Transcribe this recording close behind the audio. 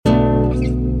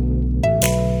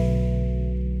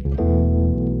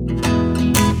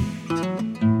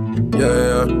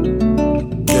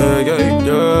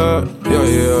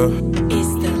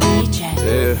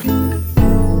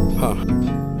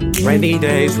Rainy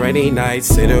days, rainy nights,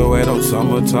 silhouette on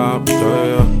summertime,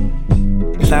 yeah.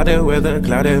 Clouded weather,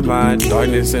 clouded mind,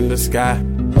 darkness in the sky,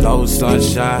 no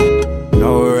sunshine,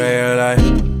 no ray of light.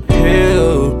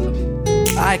 Hell,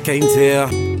 I can't tell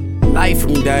night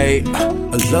from day,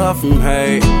 love from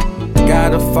hate.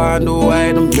 Gotta find a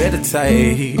way to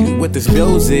meditate with this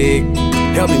music,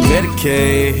 help me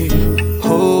medicate.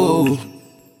 Ooh,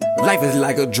 life is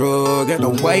like a drug and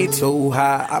I'm way too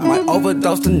high. I might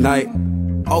overdose tonight,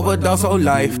 overdose on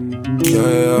life,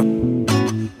 yeah.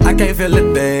 I can't feel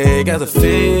a thing as a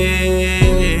feel.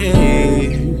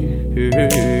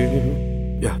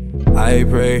 Yeah, I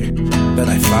pray that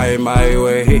I find my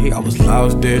way. I was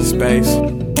lost in space.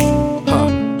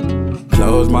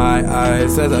 Close my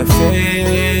eyes as I feel.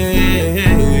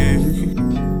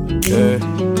 Yeah.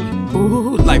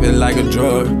 Ooh, life is like a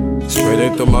drug,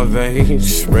 spreading through my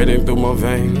veins, spreading through my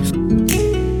veins.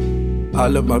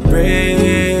 All of my brain.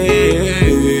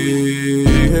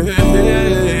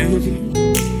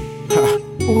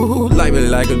 Ooh, life is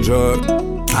like a drug.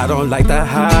 I don't like the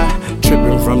high,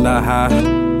 tripping from the high.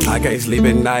 I can't sleep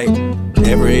at night,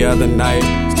 every other night.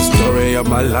 It's the story of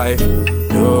my life.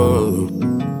 Yo,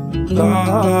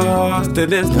 lost in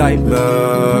this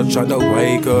nightmare, trying to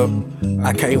wake up.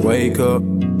 I can't wake up.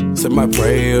 Say my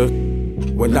prayers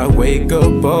when I wake up.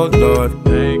 Oh Lord,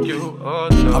 thank you. Oh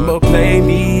Lord. I'ma play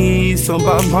me some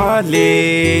Bob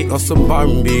Marley or some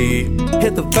R&B.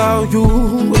 Hit the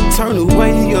volume, turn the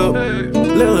way up.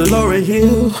 Little Lauryn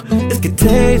Hill, it's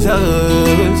contagious.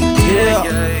 Yeah,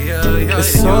 there's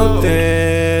something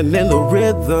in the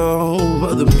rhythm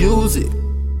of the music.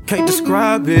 Can't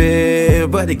describe it,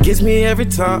 but it gets me every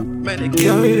time.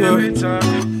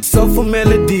 Soulful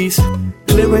melodies,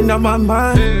 clearing out my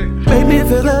mind, make me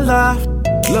feel alive.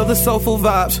 Love the soulful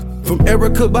vibes from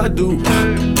Erykah Badu,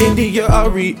 India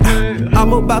Ari.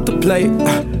 I'm about to play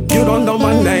You Don't Know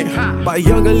My Name by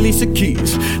young Alicia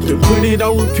Keys. Then put it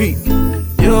on repeat,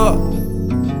 yeah.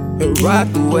 And rock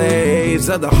the waves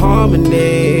of the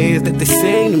harmonies that they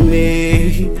sing to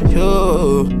me,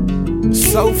 yeah.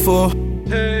 Soulful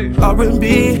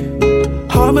R&B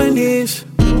harmonies,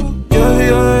 yeah,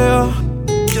 yeah,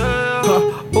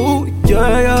 yeah. Ooh,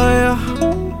 yeah, yeah, yeah.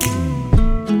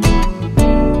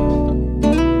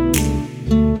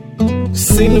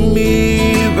 Sing to me,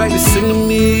 baby, sing to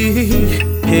me,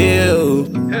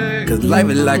 yeah. Cause life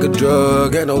is like a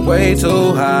drug and I'm way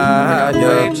too high,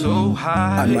 yeah.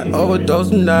 I might overdose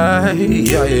tonight,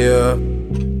 yeah, yeah.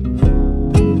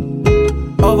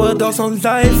 Overdose on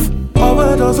life,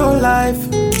 overdose on life,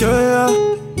 yeah.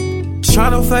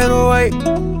 Tryna fade away,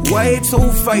 way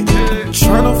too fake.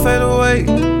 Tryna fade away,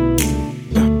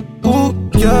 ooh,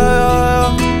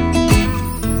 yeah.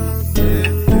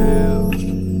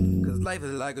 Cause life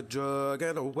is like a drug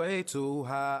and I'm way too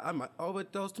high. I might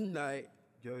overdose tonight,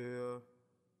 yeah.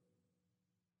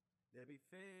 Let me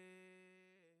fade.